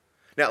you.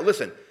 Now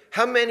listen,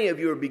 how many of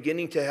you are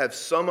beginning to have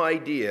some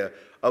idea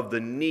of the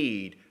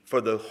need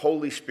for the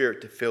Holy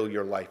Spirit to fill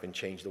your life and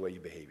change the way you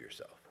behave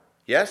yourself?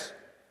 Yes?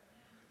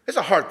 It's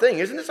a hard thing,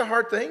 isn't it? It's a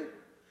hard thing.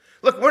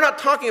 Look, we're not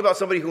talking about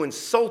somebody who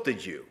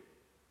insulted you.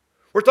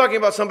 We're talking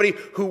about somebody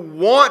who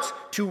wants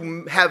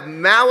to have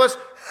malice,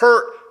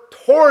 hurt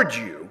towards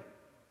you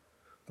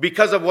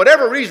because of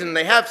whatever reason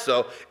they have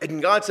so.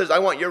 And God says, I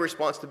want your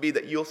response to be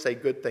that you'll say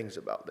good things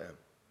about them.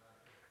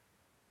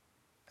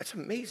 That's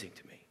amazing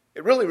to me.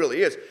 It really,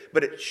 really is.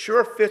 But it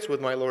sure fits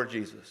with my Lord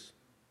Jesus.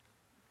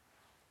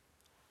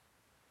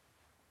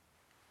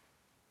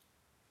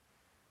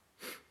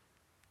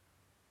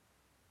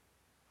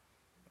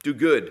 Do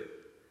good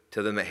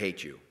to them that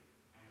hate you.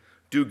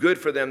 Do good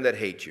for them that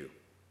hate you.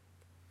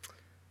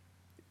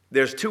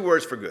 There's two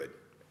words for good.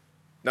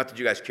 Not that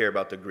you guys care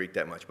about the Greek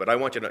that much, but I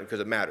want you to know because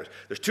it matters.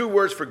 There's two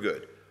words for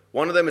good.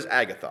 One of them is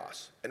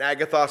agathos. And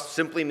agathos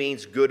simply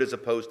means good as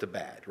opposed to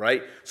bad,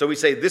 right? So we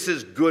say this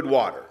is good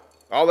water.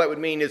 All that would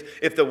mean is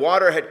if the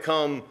water had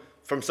come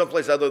from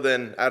someplace other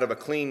than out of a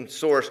clean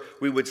source,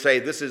 we would say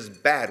this is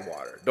bad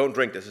water. Don't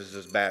drink this. This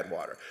is bad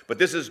water. But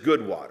this is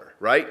good water,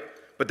 right?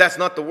 But that's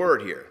not the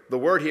word here. The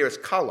word here is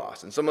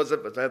kalos. And some of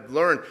us have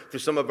learned through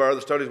some of our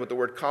other studies what the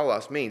word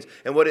kalos means.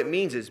 And what it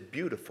means is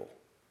beautiful,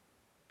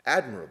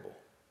 admirable,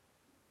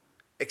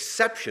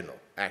 exceptional,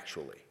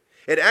 actually.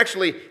 It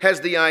actually has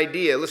the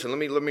idea, listen,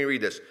 let me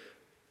read this.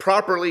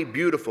 Properly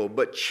beautiful,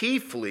 but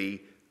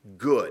chiefly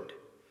good,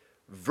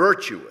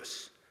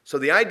 virtuous. So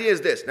the idea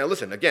is this. Now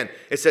listen, again,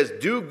 it says,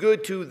 do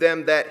good to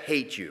them that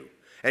hate you.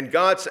 And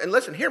and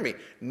listen, hear me,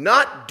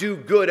 not do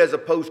good as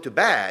opposed to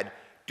bad,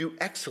 do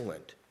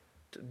excellent.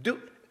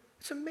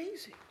 It's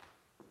amazing.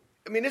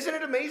 I mean, isn't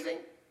it amazing?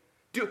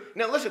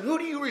 Now listen, who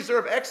do you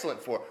reserve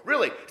excellent for?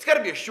 Really, it's got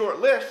to be a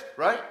short list,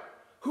 right?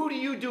 Who do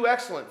you do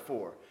excellent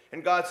for?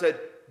 And God said,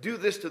 do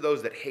this to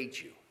those that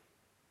hate you.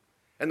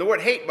 And the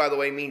word hate, by the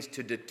way, means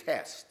to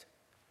detest.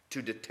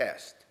 To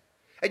detest.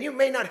 And you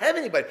may not have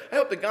anybody. I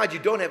hope to God you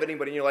don't have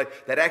anybody in your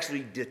life that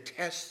actually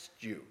detests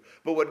you.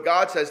 But what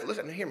God says,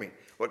 listen, hear me.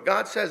 What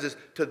God says is,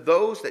 to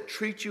those that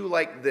treat you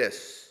like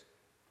this,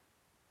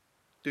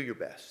 do your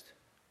best.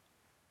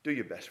 Do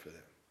your best for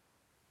them.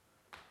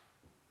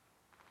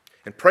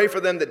 And pray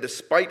for them that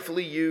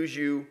despitefully use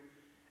you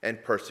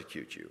and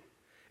persecute you.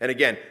 And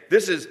again,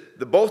 this is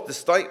both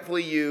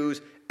despitefully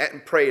use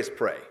and pray is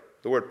pray.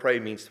 The word pray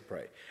means to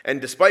pray.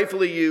 And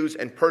despitefully use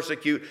and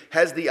persecute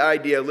has the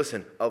idea,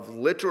 listen, of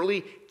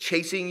literally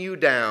chasing you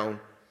down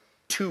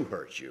to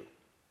hurt you.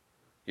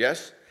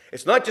 Yes?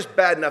 It's not just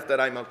bad enough that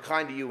I'm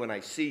unkind to you when I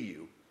see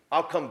you.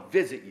 I'll come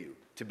visit you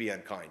to be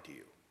unkind to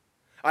you.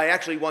 I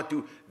actually want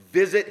to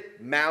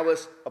visit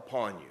malice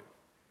upon you.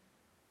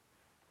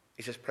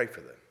 He says, pray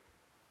for them.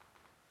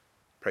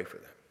 Pray for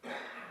them.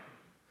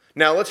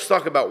 Now let's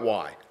talk about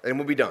why, and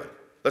we'll be done.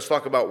 Let's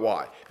talk about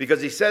why.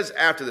 Because he says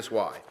after this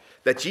why,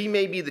 that ye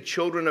may be the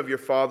children of your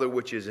Father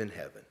which is in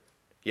heaven.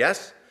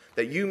 Yes?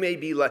 That you may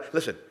be like,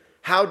 listen,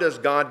 how does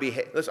God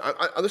behave? Listen,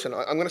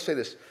 I'm going to say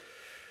this.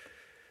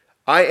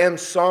 I am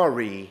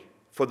sorry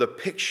for the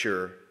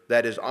picture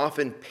that is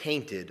often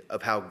painted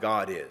of how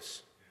God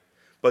is.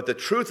 But the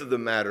truth of the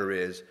matter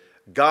is,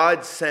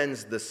 God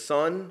sends the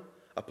sun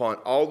upon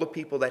all the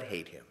people that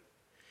hate him.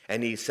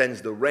 And he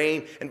sends the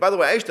rain. And by the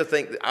way, I used to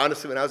think,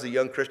 honestly, when I was a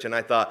young Christian,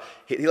 I thought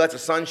he lets the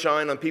sun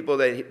shine on people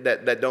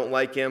that don't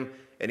like him.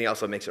 And he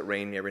also makes it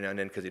rain every now and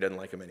then because he doesn't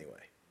like them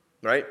anyway.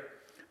 Right?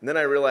 And then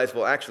I realized,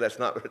 well, actually, that's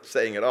not what it's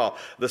saying at all.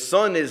 The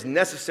sun is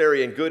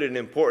necessary and good and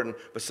important,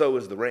 but so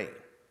is the rain.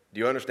 Do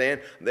you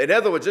understand? In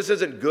other words, this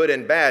isn't good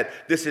and bad.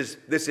 This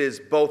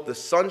is both the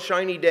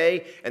sunshiny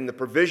day and the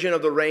provision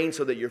of the rain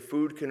so that your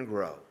food can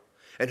grow.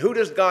 And who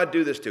does God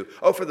do this to?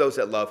 Oh, for those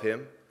that love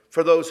him,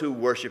 for those who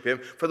worship him,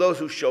 for those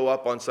who show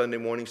up on Sunday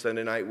morning,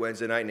 Sunday night,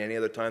 Wednesday night, and any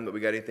other time that we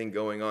got anything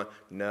going on.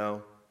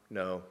 No.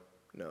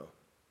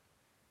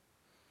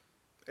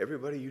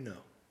 Everybody you know.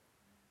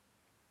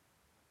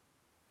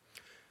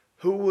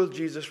 Who will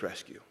Jesus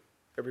rescue?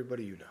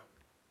 Everybody you know.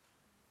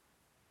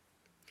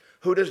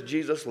 Who does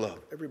Jesus love?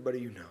 Everybody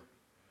you know.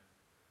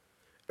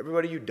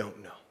 Everybody you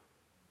don't know.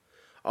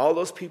 All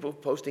those people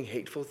posting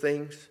hateful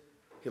things,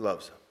 he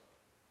loves them.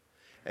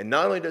 And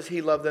not only does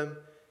he love them,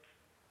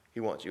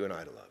 he wants you and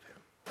I to love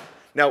him.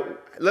 Now,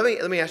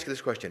 let me ask you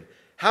this question.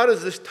 How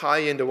does this tie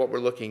into what we're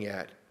looking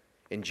at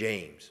in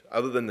James,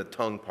 other than the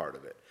tongue part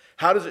of it?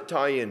 How does it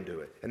tie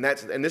into it? And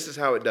this is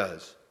how it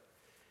does.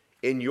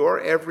 In your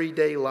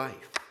everyday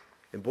life,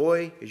 and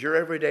boy, is your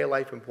everyday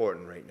life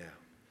important right now.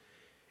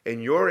 In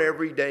your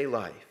everyday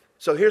life.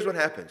 So here's what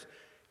happens.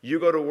 You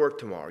go to work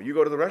tomorrow. You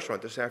go to the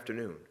restaurant this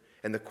afternoon.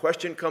 And the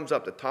question comes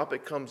up, the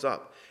topic comes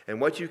up. And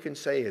what you can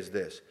say is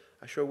this: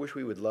 I sure wish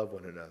we would love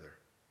one another.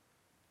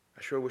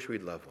 I sure wish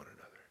we'd love one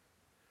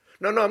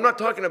another. No, I'm not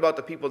talking about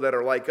the people that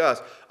are like us.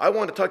 I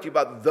want to talk to you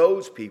about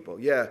those people.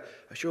 Yeah,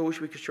 I sure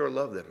wish we could sure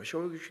love them. I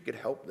sure wish we could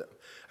help them.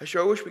 I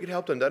sure wish we could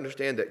help them to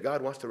understand that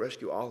God wants to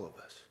rescue all of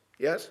us.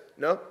 Yes?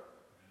 No?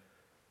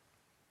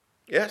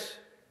 Yes?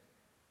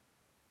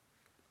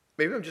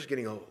 Maybe I'm just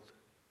getting old.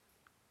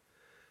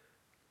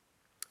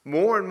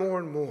 More and more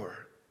and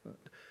more,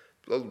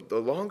 the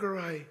longer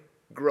I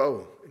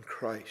grow in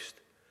Christ,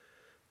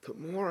 the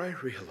more I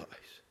realize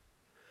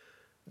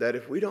that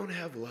if we don't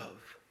have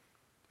love,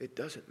 it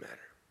doesn't matter.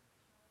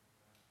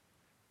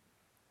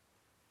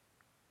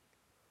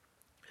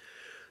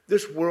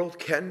 This world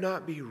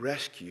cannot be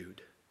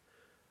rescued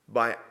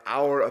by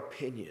our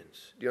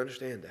opinions. Do you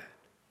understand that?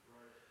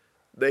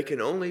 They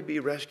can only be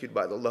rescued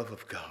by the love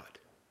of God.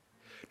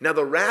 Now,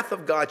 the wrath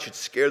of God should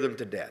scare them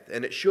to death,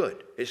 and it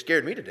should. It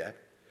scared me to death.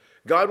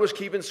 God was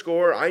keeping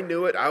score. I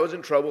knew it. I was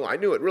in trouble. I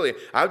knew it, really.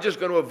 I was just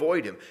going to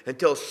avoid him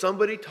until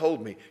somebody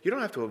told me, you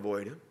don't have to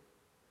avoid him.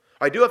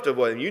 I do have to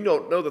avoid him. You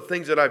don't know the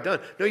things that I've done.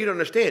 No, you don't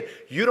understand.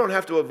 You don't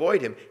have to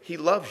avoid him. He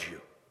loves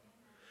you.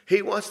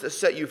 He wants to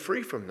set you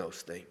free from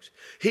those things.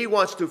 He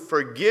wants to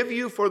forgive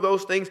you for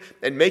those things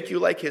and make you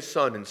like his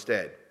son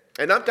instead.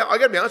 And I got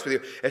to be honest with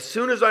you. As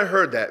soon as I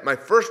heard that, my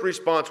first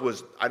response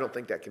was, I don't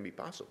think that can be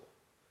possible.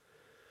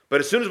 But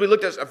as soon as we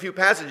looked at a few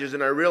passages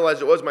and I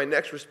realized it was, my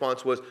next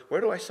response was,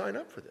 where do I sign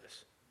up for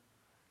this?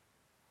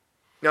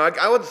 Now,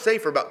 I would say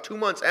for about 2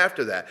 months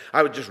after that,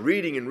 I was just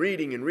reading and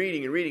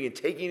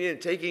taking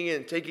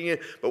it in.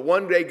 But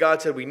one day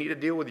God said, we need to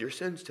deal with your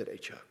sins today,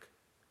 Chuck.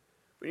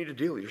 We need to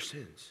deal with your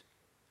sins.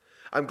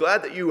 I'm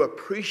glad that you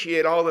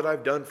appreciate all that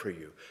I've done for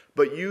you,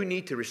 but you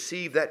need to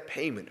receive that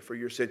payment for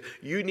your sin.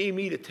 You need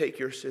me to take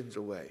your sins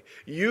away.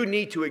 You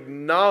need to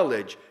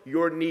acknowledge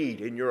your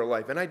need in your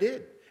life. And I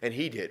did. And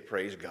he did,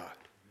 praise God.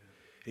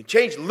 He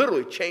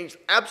literally changed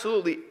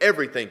absolutely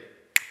everything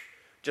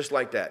just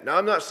like that. Now,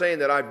 I'm not saying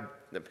that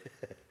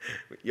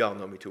y'all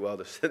know me too well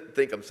to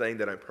think I'm saying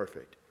that I'm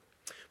perfect.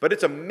 But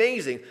it's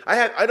amazing.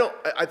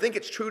 I think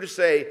it's true to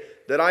say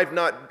that I've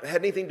not had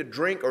anything to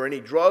drink or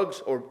any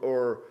drugs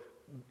or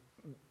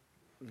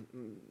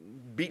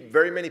beat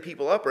very many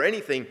people up or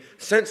anything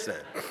since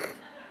then.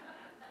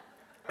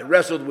 I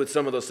wrestled with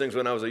some of those things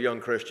when I was a young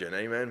Christian,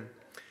 amen?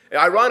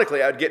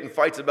 Ironically, I'd get in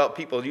fights about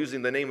people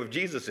using the name of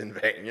Jesus in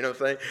vain, you know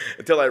what I'm saying?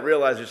 Until I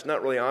realized it's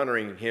not really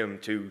honoring him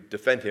to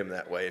defend him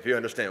that way, if you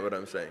understand what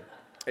I'm saying.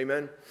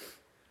 Amen?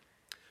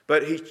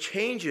 But he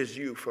changes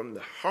you from the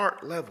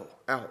heart level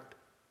out.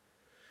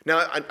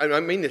 Now,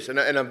 I mean this, and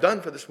I'm done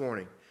for this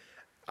morning.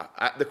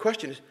 The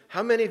question is,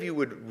 how many of you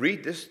would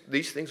read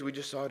these things we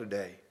just saw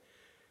today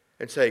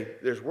and say,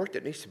 there's work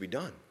that needs to be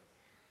done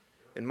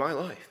in my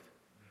life?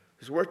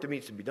 There's work that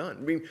needs to be done.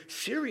 I mean,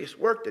 serious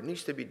work that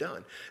needs to be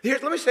done.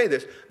 Let me say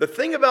this. The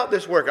thing about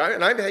this work,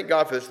 and I thank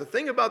God for this, the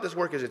thing about this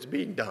work is it's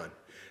being done.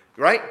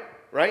 Right?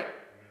 Right?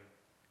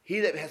 He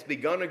that has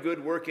begun a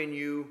good work in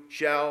you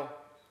shall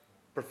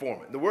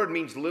perform it. The word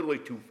means literally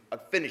to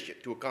finish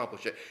it, to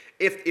accomplish it.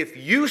 If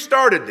you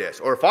started this,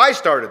 or if I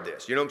started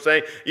this, you know what I'm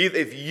saying?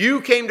 If you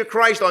came to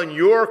Christ on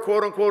your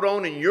quote-unquote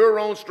own and your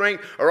own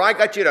strength, or I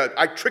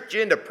tricked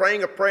you into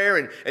praying a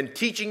prayer and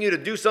teaching you to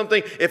do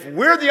something, if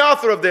we're the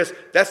author of this,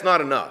 that's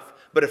not enough.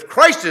 But if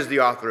Christ is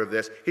the author of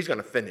this, he's going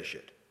to finish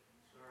it.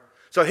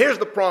 So here's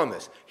the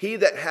promise. He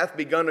that hath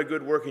begun a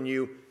good work in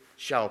you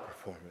shall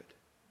perform it.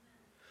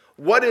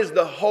 What is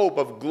the hope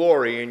of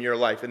glory in your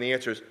life? And the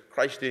answer is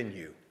Christ in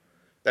you.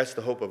 That's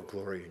the hope of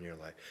glory in your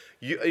life.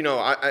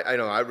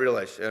 I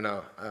realize,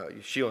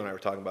 Sheila and I were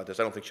talking about this.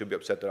 I don't think she'll be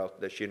upset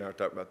that she and I are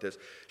talking about this.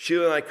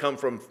 Sheila and I come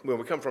from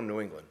New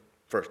England,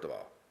 first of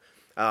all.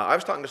 I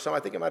was talking to someone,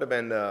 I think it might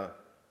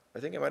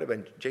have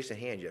been Jason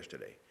Hand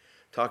yesterday,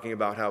 talking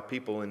about how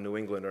people in New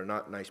England are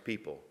not nice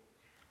people.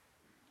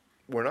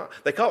 We're not.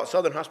 They call it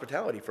Southern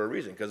hospitality for a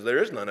reason, because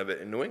there is none of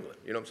it in New England.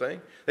 You know what I'm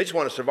saying? They just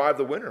want to survive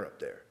the winter up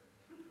there,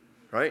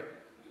 right?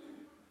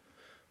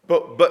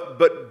 But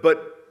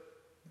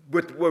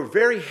we're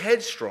very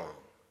headstrong.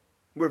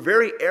 We're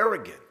very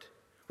arrogant.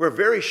 We're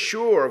very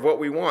sure of what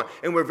we want.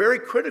 And we're very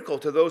critical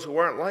to those who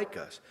aren't like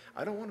us.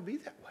 I don't want to be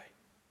that way.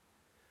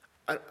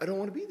 I don't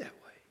want to be that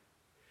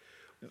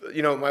way.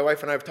 You know, my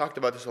wife and I have talked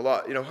about this a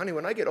lot. You know, honey,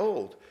 when I get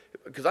old,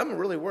 because I'm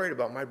really worried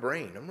about my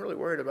brain. I'm really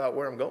worried about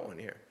where I'm going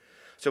here.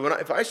 So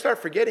if I start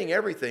forgetting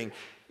everything,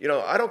 you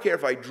know, I don't care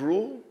if I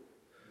drool.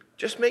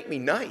 Just make me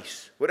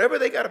nice. Whatever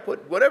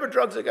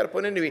drugs they got to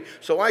put into me,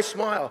 so I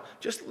smile,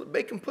 just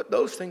make them put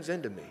those things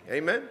into me.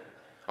 Amen?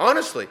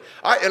 Honestly.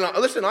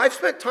 Listen, I've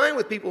spent time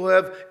with people who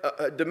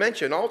have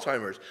dementia and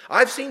Alzheimer's.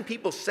 I've seen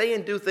people say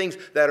and do things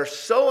that are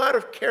so out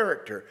of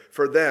character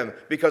for them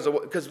because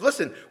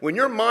listen, when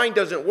your mind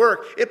doesn't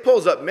work, it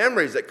pulls up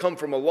memories that come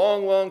from a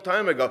long, long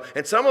time ago.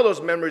 And some of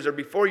those memories are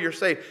before you're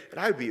saved.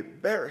 And I'd be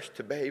embarrassed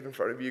to behave in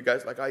front of you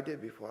guys like I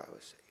did before I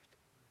was saved.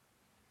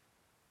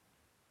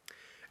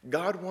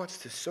 God wants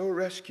to so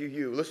rescue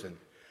you. Listen,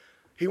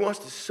 he wants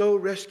to so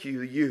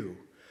rescue you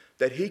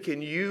that he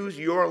can use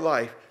your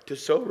life to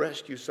so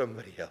rescue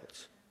somebody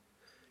else.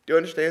 Do you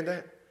understand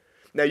that?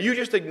 Now, you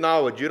just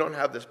acknowledge you don't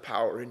have this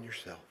power in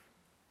yourself.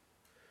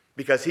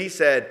 Because he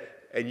said,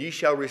 and ye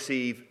shall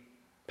receive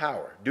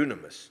power,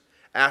 dunamis,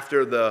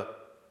 after the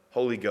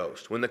Holy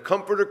Ghost. When the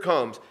Comforter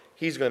comes,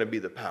 he's going to be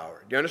the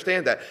power. Do you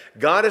understand that?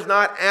 God is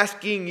not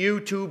asking you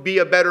to be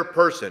a better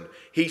person.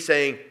 He's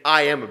saying,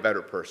 I am a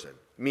better person.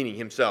 Meaning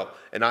himself,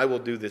 and I will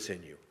do this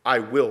in you. I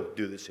will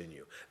do this in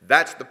you.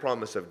 That's the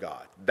promise of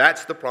God.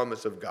 That's the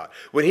promise of God.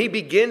 When he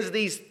begins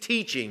these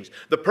teachings,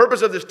 the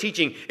purpose of this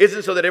teaching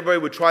isn't so that everybody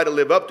would try to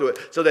live up to it,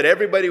 so that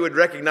everybody would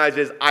recognize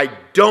is, I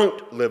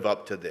don't live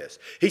up to this.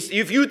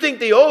 If you think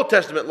the Old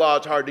Testament law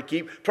is hard to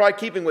keep, try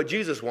keeping what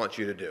Jesus wants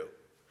you to do.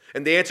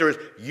 And the answer is,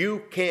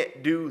 you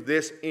can't do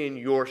this in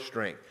your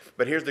strength.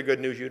 But here's the good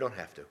news, you don't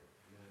have to.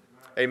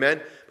 Amen?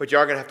 But you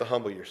are going to have to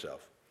humble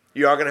yourself.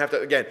 You are going to have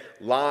to, again,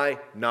 lie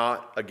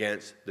not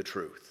against the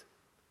truth.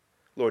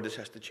 Lord, this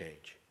has to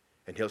change.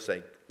 And he'll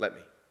say, let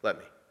me,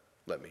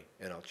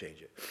 and I'll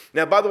change it.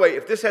 Now, by the way,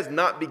 if this has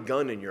not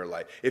begun in your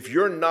life, if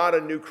you're not a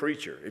new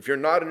creature,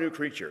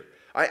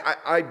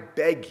 I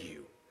beg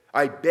you,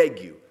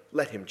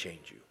 let him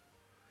change you.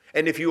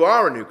 And if you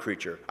are a new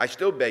creature, I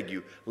still beg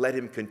you, let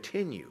him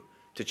continue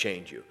to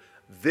change you.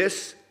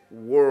 This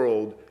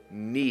world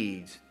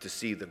needs to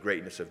see the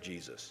greatness of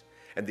Jesus.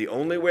 And the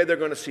only way they're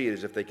going to see it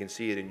is if they can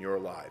see it in your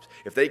lives.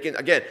 If they can,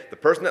 again, the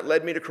person that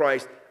led me to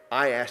Christ,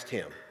 I asked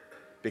him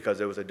because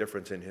there was a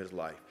difference in his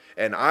life.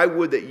 And I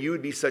would that you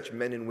would be such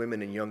men and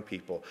women and young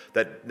people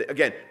that,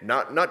 again,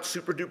 not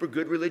super duper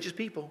good religious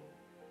people,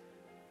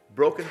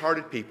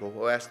 broken-hearted people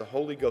who ask the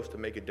Holy Ghost to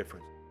make a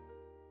difference.